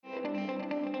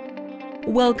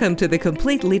Welcome to the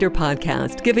Complete Leader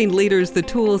Podcast, giving leaders the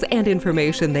tools and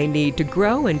information they need to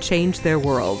grow and change their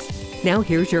worlds. Now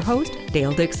here's your host,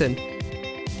 Dale Dixon.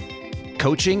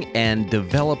 Coaching and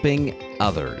developing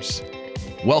others.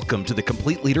 Welcome to the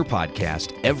Complete Leader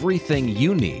Podcast, everything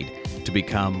you need to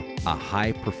become a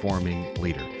high-performing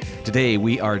leader. Today,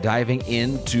 we are diving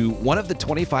into one of the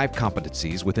 25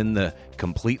 competencies within the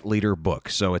Complete Leader book.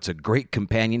 So it's a great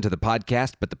companion to the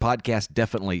podcast, but the podcast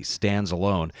definitely stands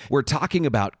alone. We're talking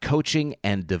about coaching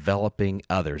and developing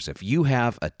others. If you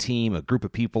have a team, a group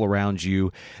of people around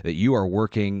you that you are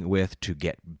working with to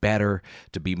get better,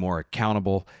 to be more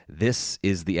accountable, this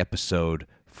is the episode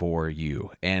for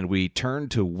you. And we turn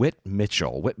to Whit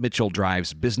Mitchell. Whit Mitchell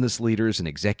drives business leaders and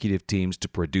executive teams to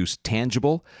produce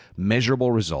tangible,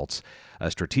 measurable results.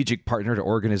 A strategic partner to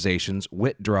organizations,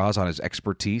 Whit draws on his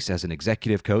expertise as an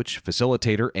executive coach,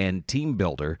 facilitator, and team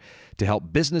builder to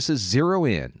help businesses zero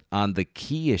in on the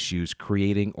key issues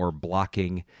creating or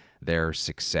blocking their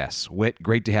success. Whit,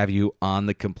 great to have you on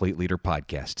the Complete Leader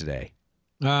Podcast today.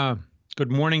 Good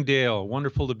morning, Dale.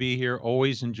 Wonderful to be here.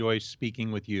 Always enjoy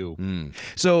speaking with you.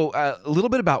 So a little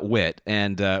bit about Whit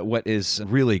and what is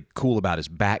really cool about his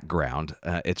background.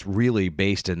 It's really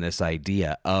based in this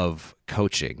idea of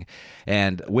coaching.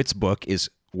 And Whit's book is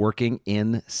Working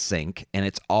in Sync, and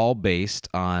it's all based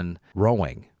on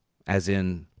rowing, as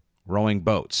in rowing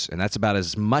boats. And that's about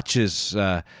as much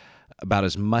of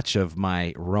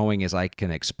my rowing as I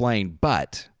can explain.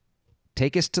 But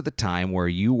take us to the time where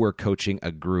you were coaching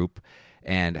a group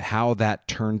and how that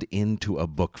turned into a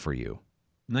book for you.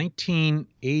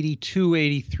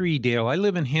 1982-83, Dale. I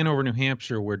live in Hanover, New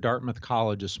Hampshire, where Dartmouth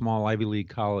College, a small Ivy League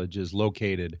college, is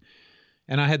located.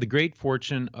 And I had the great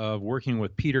fortune of working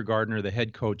with Peter Gardner, the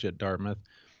head coach at Dartmouth.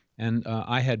 And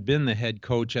I had been the head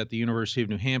coach at the University of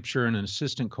New Hampshire and an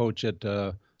assistant coach at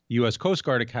U.S. Coast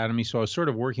Guard Academy, so I was sort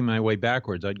of working my way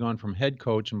backwards. I'd gone from head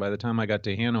coach, and by the time I got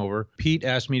to Hanover, Pete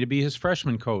asked me to be his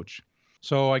freshman coach.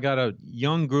 So I got a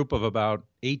young group of about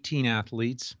 18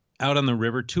 athletes out on the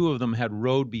river. 2 of them had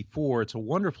rowed before. It's a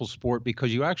wonderful sport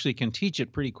because you actually can teach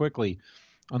it pretty quickly.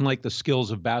 Unlike the skills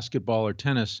of basketball or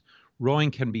tennis, rowing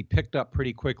can be picked up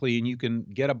pretty quickly, and you can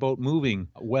get a boat moving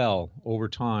well over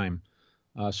time.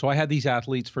 So I had these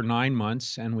athletes for 9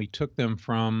 months, and we took them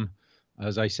from,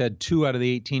 as I said, 2 out of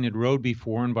the 18 had rowed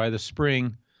before, and by the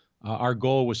spring, our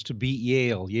goal was to beat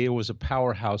Yale. Yale was a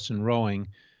powerhouse in rowing,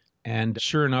 and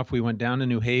sure enough, we went down to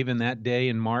New Haven that day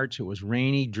in March. It was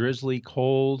rainy, drizzly,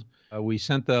 cold. We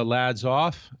sent the lads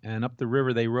off, and up the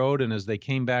river they rowed, and as they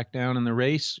came back down in the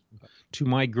race, to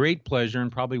my great pleasure,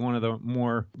 and probably one of the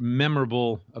more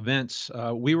memorable events,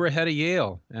 we were ahead of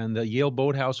Yale, and the Yale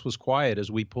boathouse was quiet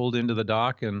as we pulled into the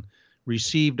dock and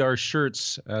received our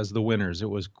shirts as the winners. It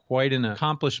was quite an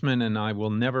accomplishment, and I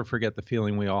will never forget the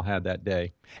feeling we all had that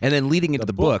day. And then leading into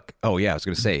the book, I was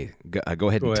going to say, go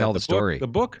ahead and tell the story. The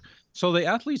book. So the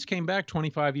athletes came back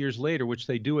 25 years later, which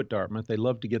they do at Dartmouth. They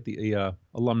love to get the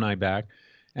alumni back.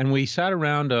 And we sat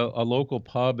around a local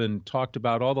pub and talked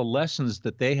about all the lessons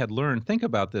that they had learned. Think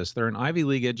about this. They're an Ivy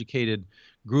League educated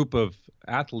group of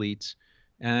athletes,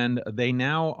 and they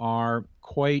now are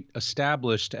quite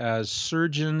established as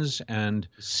surgeons and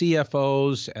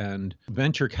CFOs and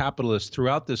venture capitalists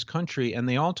throughout this country. And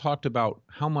they all talked about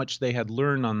how much they had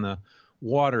learned on the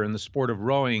water and the sport of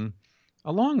rowing,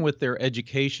 along with their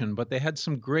education. But they had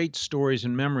some great stories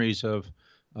and memories of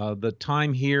the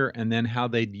time here and then how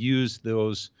they'd use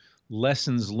those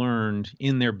lessons learned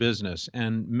in their business,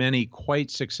 and many quite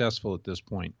successful at this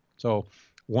point. So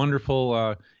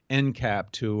wonderful end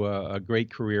cap to a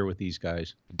great career with these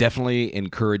guys. Definitely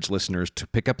encourage listeners to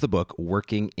pick up the book,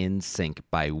 Working in Sync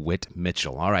by Whit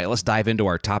Mitchell. All right, let's dive into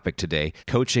our topic today,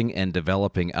 coaching and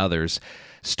developing others.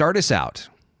 Start us out.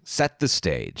 Set the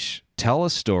stage. Tell a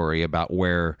story about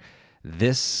where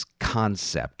this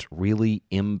concept really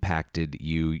impacted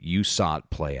you. You saw it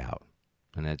play out.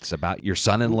 And it's about your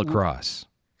son in lacrosse.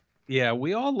 Yeah,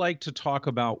 we all like to talk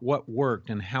about what worked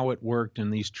and how it worked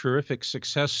and these terrific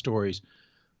success stories.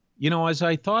 You know, as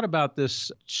I thought about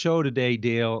this show today,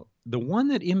 Dale, the one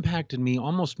that impacted me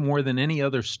almost more than any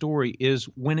other story is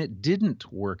when it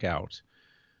didn't work out.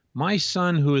 My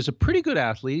son, who is a pretty good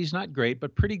athlete, he's not great,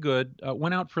 but pretty good,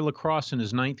 went out for lacrosse in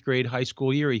his 9th grade high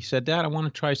school year. He said, "Dad, I want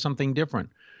to try something different."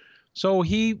 So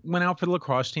he went out for the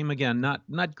lacrosse team again,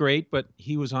 not great, but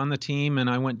he was on the team, and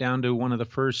I went down to one of the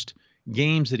first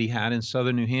games that he had in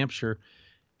southern New Hampshire.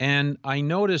 And I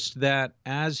noticed that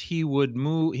as he would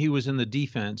move, he was in the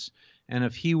defense, and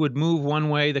if he would move one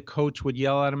way, the coach would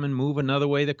yell at him, and move another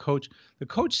way, the coach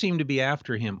seemed to be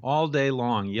after him all day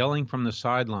long, yelling from the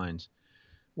sidelines.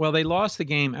 Well, they lost the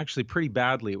game actually pretty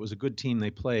badly. It was a good team they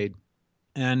played.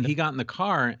 And he got in the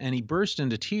car and he burst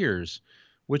into tears,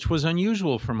 which was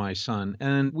unusual for my son.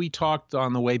 And we talked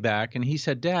on the way back, and he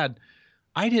said, "Dad,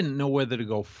 I didn't know whether to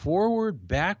go forward,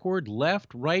 backward,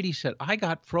 left, right." He said, "I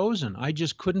got frozen. I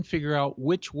just couldn't figure out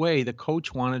which way the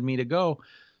coach wanted me to go.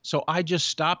 So I just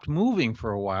stopped moving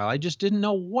for a while. I just didn't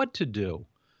know what to do."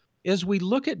 As we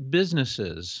look at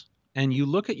businesses and you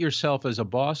look at yourself as a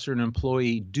boss or an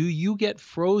employee, do you get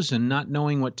frozen not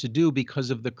knowing what to do because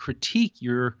of the critique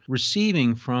you're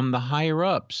receiving from the higher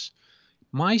ups?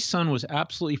 My son was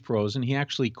absolutely frozen. He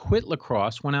actually quit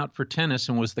lacrosse, went out for tennis,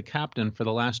 and was the captain for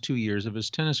the last 2 years of his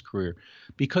tennis career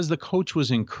because the coach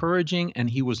was encouraging and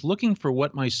he was looking for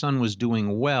what my son was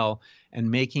doing well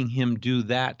and making him do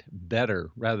that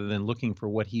better rather than looking for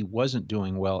what he wasn't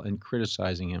doing well and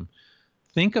criticizing him.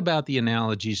 Think about the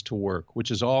analogies to work,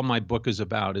 which is all my book is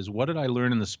about, is what did I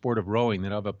learn in the sport of rowing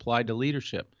that I've applied to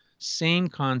leadership? Same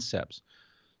concepts.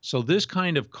 So this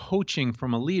kind of coaching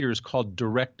from a leader is called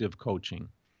directive coaching.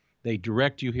 They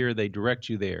direct you here, they direct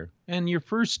you there. And your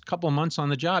first couple of months on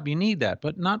the job, you need that,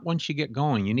 but not once you get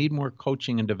going. You need more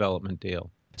coaching and development, Dale.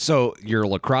 So your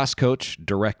lacrosse coach,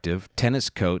 directive, tennis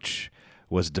coach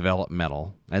was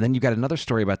developmental, and then you got another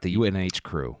story about the UNH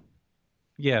crew.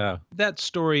 Yeah, that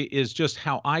story is just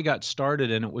how I got started,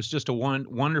 and it was just a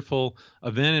wonderful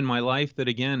event in my life that,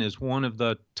 again, is one of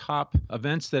the top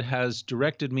events that has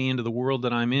directed me into the world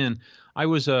that I'm in. I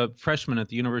was a freshman at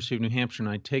the University of New Hampshire, and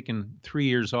I'd taken 3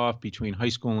 years off between high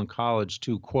school and college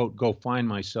to, quote, go find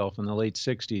myself in the late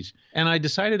 60s. And I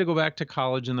decided to go back to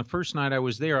college, and the first night I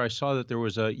was there, I saw that there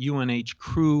was a UNH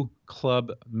crew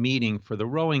club meeting for the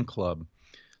rowing club.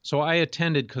 So I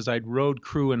attended because I'd rowed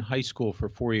crew in high school for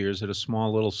 4 years at a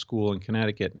small little school in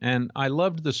Connecticut. And I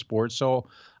loved the sport, so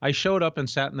I showed up and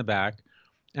sat in the back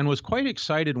and was quite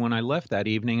excited when I left that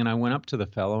evening. And I went up to the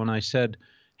fellow and I said,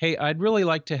 "Hey, I'd really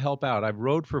like to help out. I've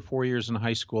rowed for 4 years in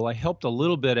high school. I helped a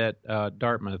little bit at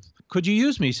Dartmouth. Could you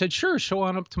use me?" He said, "Sure, show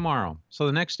on up tomorrow." So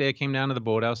the next day I came down to the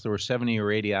boathouse. There were 70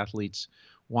 or 80 athletes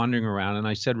wandering around. And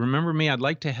I said, "Remember me? I'd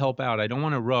like to help out. I don't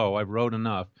want to row. I've rowed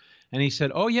enough." And he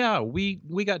said, "Oh, yeah, we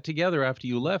got together after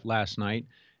you left last night,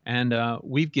 and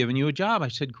we've given you a job." I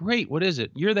said, "Great. What is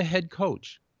it?" "You're the head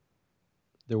coach."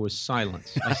 There was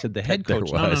silence. I said, "The head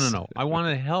coach?" No. I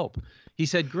wanted to help. He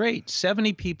said, "Great.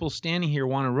 70 people standing here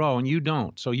want to row, and you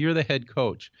don't. So you're the head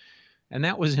coach." And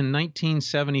that was in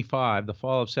 1975, the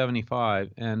fall of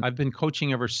 75, and I've been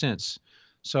coaching ever since.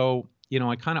 So,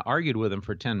 I kind of argued with him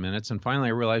for 10 minutes, and finally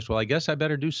I realized, well, I guess I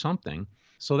better do something.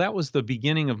 So that was the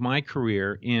beginning of my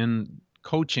career in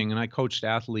coaching, and I coached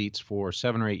athletes for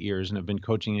 7 or 8 years and have been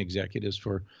coaching executives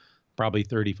for probably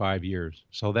 35 years.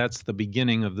 So that's the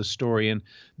beginning of the story, and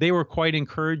they were quite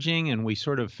encouraging, and we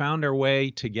sort of found our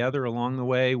way together along the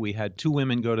way. We had 2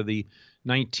 women go to the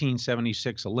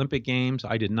 1976 Olympic Games.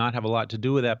 I did not have a lot to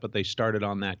do with that, but they started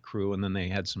on that crew, and then they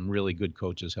had some really good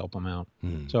coaches help them out.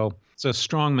 So it's a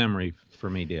strong memory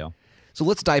for me, Dale. So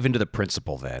let's dive into the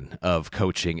principle then of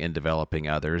coaching and developing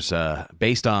others.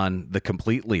 Based on the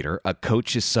complete leader, a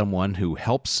coach is someone who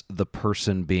helps the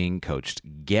person being coached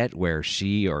get where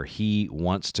she or he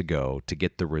wants to go to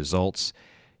get the results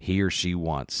he or she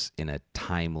wants in a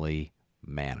timely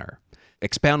manner.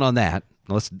 Expound on that.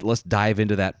 Let's dive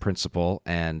into that principle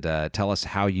and tell us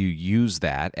how you use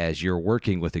that as you're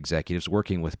working with executives,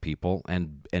 working with people,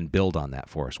 and build on that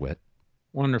for us, Whit.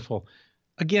 Wonderful.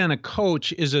 Again, a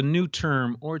coach is a new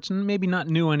term, or it's maybe not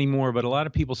new anymore, but a lot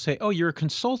of people say, "Oh, you're a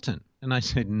consultant." And I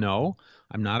said, "No,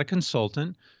 I'm not a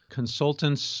consultant.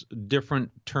 Consultants,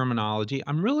 different terminology.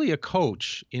 I'm really a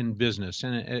coach in business."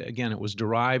 And again, it was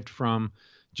derived from,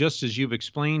 just as you've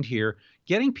explained here,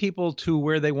 getting people to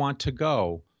where they want to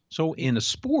go. So in a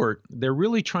sport, they're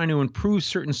really trying to improve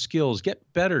certain skills,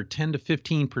 get better 10 to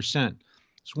 15%.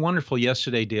 It's wonderful.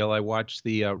 Yesterday, Dale, I watched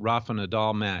the Rafa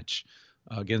Nadal match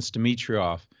against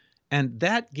Dimitrov. And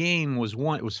that game was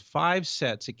won. It was 5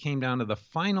 sets. It came down to the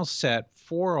final set,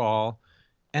 4-all.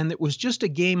 And it was just a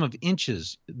game of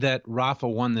inches that Rafa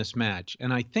won this match.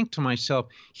 And I think to myself,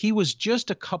 he was just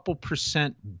a couple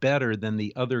percent better than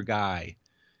the other guy.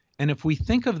 And if we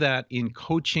think of that in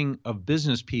coaching of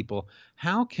business people,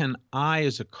 how can I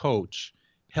as a coach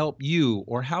help you,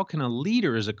 or how can a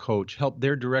leader as a coach help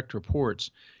their direct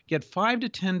reports get 5 to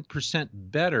 10%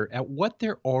 better at what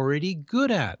they're already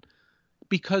good at?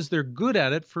 Because they're good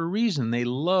at it for a reason. They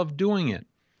love doing it.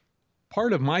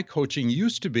 Part of my coaching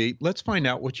used to be, let's find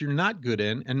out what you're not good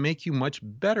in and make you much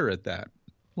better at that.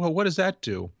 Well, what does that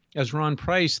do? As Ron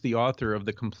Price, the author of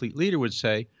The Complete Leader, would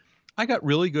say, I got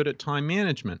really good at time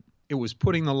management. It was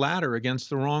putting the ladder against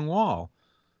the wrong wall.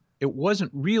 It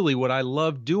wasn't really what I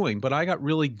loved doing, but I got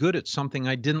really good at something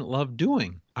I didn't love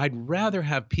doing. I'd rather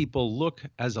have people look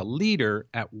as a leader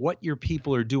at what your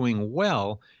people are doing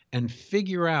well and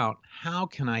figure out how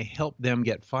can I help them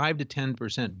get 5 to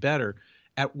 10% better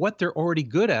at what they're already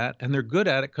good at, and they're good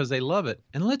at it because they love it.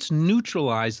 And let's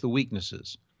neutralize the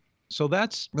weaknesses. So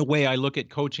that's the way I look at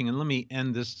coaching. And let me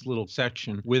end this little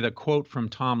section with a quote from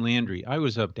Tom Landry. I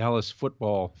was a Dallas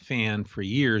football fan for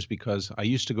years because I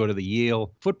used to go to the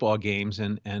Yale football games,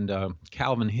 and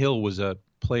Calvin Hill was a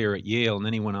player at Yale, and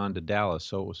then he went on to Dallas,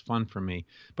 so it was fun for me.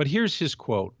 But here's his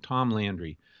quote, Tom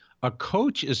Landry. "A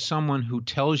coach is someone who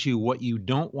tells you what you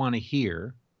don't want to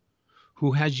hear,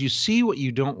 who has you see what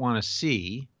you don't want to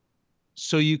see,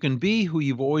 so you can be who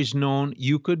you've always known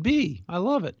you could be." I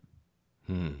love it.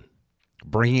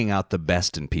 Bringing out the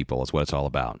best in people is what it's all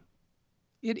about.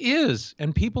 It is,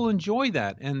 and people enjoy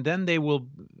that, and then they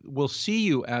will see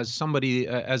you as somebody,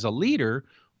 as a leader,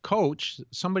 coach,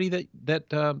 somebody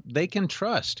that they can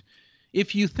trust.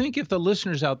 If the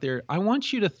listeners out there, I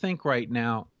want you to think right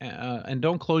now, and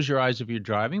don't close your eyes if you're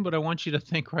driving, but I want you to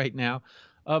think right now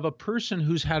of a person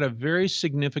who's had a very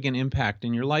significant impact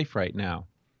in your life right now.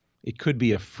 It could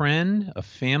be a friend, a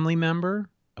family member,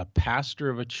 a pastor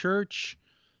of a church,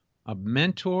 a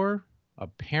mentor, a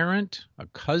parent, a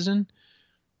cousin,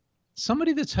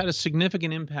 somebody that's had a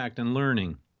significant impact in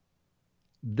learning.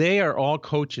 They are all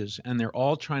coaches, and they're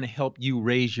all trying to help you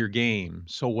raise your game.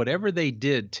 So whatever they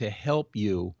did to help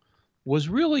you was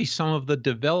really some of the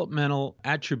developmental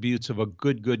attributes of a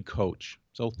good coach.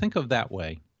 So think of that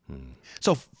way.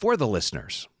 So for the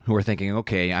listeners who are thinking,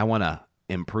 okay, I want to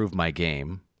improve my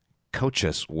game, coach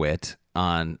us, Whit,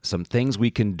 on some things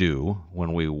we can do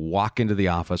when we walk into the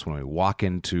office, when we walk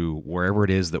into wherever it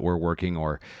is that we're working,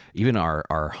 or even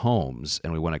our homes,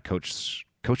 and we want to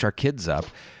coach our kids up.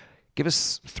 Give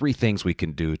us 3 things we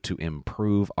can do to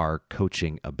improve our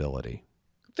coaching ability.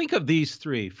 Think of these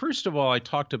 3. First of all, I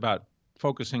talked about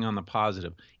focusing on the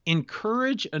positive.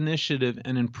 Encourage initiative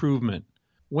and improvement.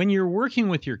 When you're working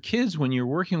with your kids, when you're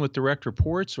working with direct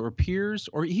reports or peers,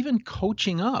 or even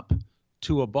coaching up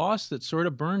to a boss that's sort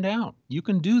of burned out, you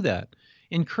can do that.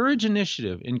 Encourage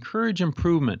initiative, encourage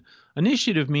improvement.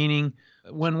 Initiative meaning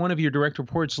when one of your direct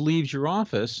reports leaves your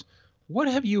office, what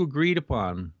have you agreed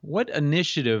upon? What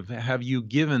initiative have you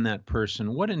given that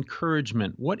person? What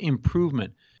encouragement? What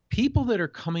improvement? People that are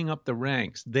coming up the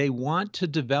ranks, they want to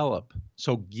develop.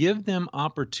 So give them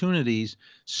opportunities,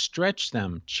 stretch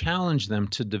them, challenge them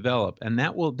to develop. And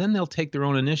then they'll take their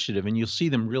own initiative, and you'll see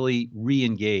them really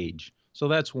re-engage. So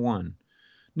that's 1.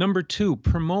 Number 2,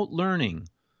 promote learning.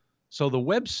 So the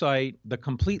website,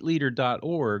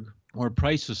 thecompleteleader.org or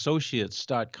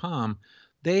priceassociates.com,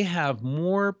 they have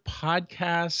more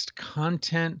podcast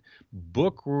content,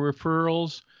 book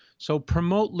referrals. So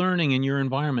promote learning in your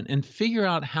environment and figure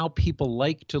out how people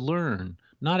like to learn.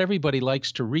 Not everybody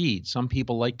likes to read. Some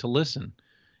people like to listen.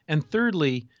 And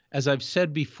thirdly, as I've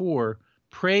said before,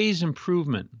 praise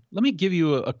improvement. Let me give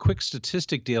you a quick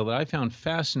statistic deal that I found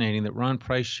fascinating that Ron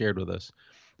Price shared with us.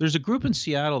 There's a group in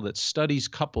Seattle that studies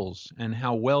couples and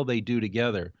how well they do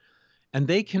together. And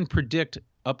they can predict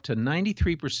up to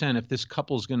 93% if this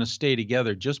couple is going to stay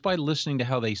together just by listening to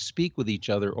how they speak with each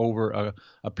other over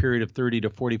a period of 30 to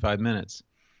 45 minutes.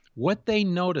 What they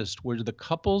noticed were the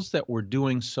couples that were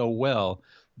doing so well,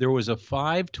 there was a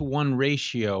 5-to-1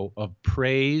 ratio of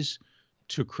praise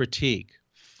to critique.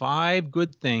 5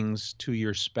 good things to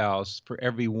your spouse for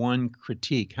every 1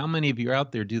 critique. How many of you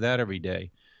out there do that every day?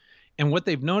 And what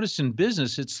they've noticed in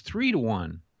business, it's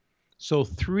 3-to-1. So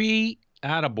 3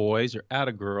 attaboys or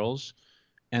attagirls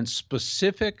and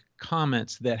specific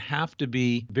comments that have to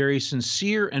be very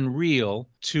sincere and real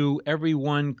to every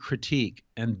 1 critique.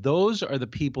 And those are the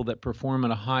people that perform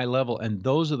at a high level, and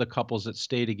those are the couples that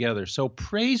stay together. So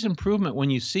praise improvement when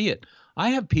you see it.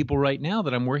 I have people right now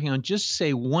that I'm working on just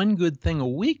say 1 good thing a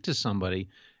week to somebody,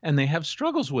 and they have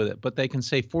struggles with it, but they can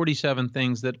say 47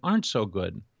 things that aren't so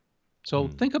good. So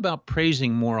think about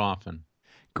praising more often.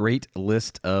 Great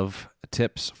list of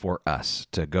tips for us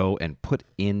to go and put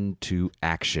into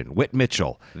action. Whit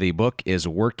Mitchell, the book is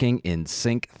Working in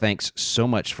Sync. Thanks so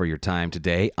much for your time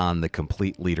today on the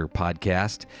Complete Leader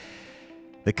podcast.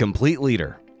 The Complete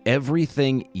Leader,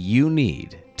 everything you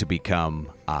need to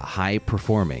become a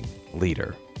high-performing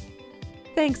leader.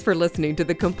 Thanks for listening to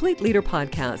the Complete Leader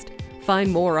podcast.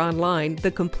 Find more online,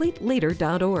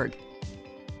 thecompleteleader.org.